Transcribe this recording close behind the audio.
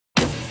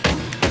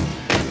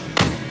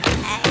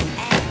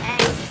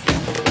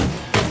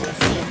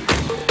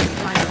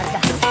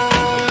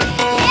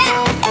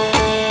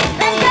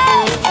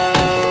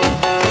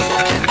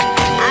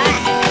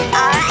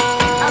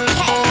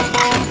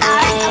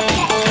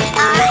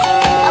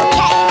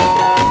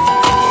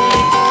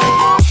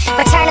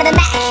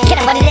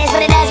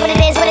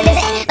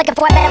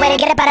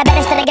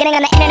getting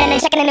on the internet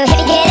and checking a new hit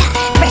to get up.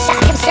 Fresh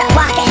out, come strut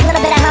walking, a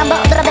little bit of humble,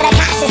 a little bit of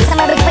cautious,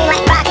 somewhere between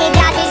like Rocky and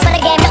Cosby's for the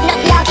game. No,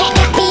 y'all can't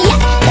copy ya.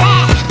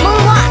 Glad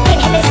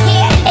moonwalking, and this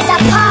here is a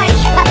party.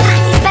 My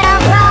posse's been on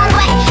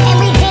Broadway, and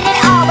we did it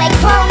all way.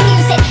 Chrome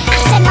music, I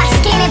shed my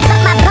skin and put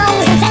my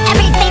bones into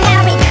everything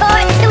I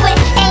record to it.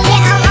 And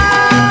yeah, I'm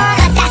on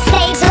like that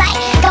stage light,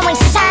 going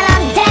shine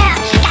on down.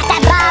 Got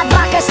that Bob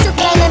Barker suit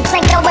game and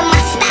Plinko in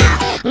my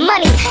style.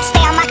 Money,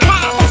 stay on my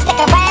craft and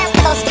stick around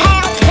for those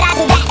pounds. But I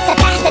do that to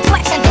pass the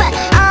torch and put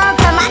on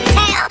for my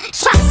town.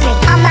 Trust me,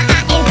 I'm the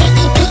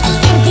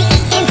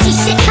INDEPENDENT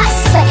shit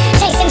hustler,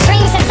 chasing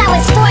dreams since I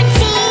was 14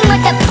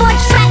 with the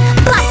 4-track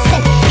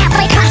bustin'.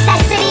 Halfway across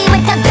that city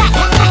with the back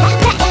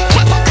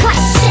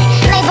crushing.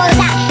 Labels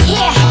out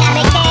here, now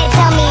they can't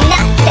tell me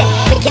nothing.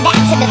 We give that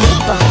to the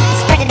people,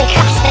 spread it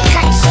across the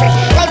country.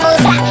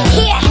 Labels out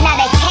here, now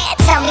they can't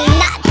tell me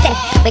nothing.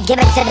 We give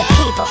it to the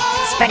people,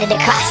 spread it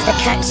across the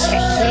country.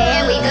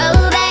 Here we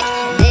go back,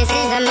 this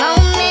is the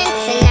moment,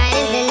 tonight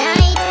is the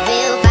night.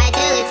 We'll fight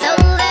till it's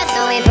over,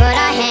 so we put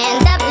our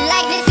hands up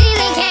like the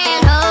ceiling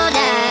can't hold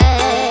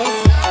us.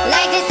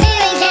 Like the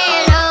ceiling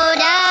can't hold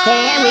us.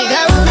 Here we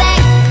go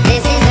back,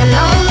 this is the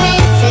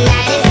moment,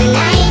 tonight is the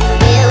night.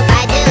 We'll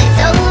fight till it's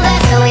over,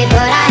 so we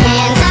put our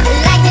hands up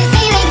like the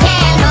ceiling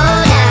can't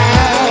hold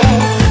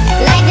us.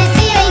 Like the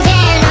ceiling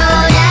can't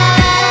hold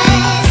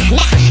us.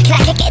 Now, can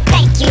I kick it?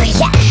 Thank you,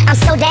 yeah, I'm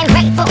so damn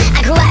grateful.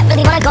 I grew up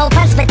really wanna go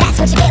fronts, but that's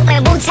what you get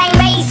when Wu-Tang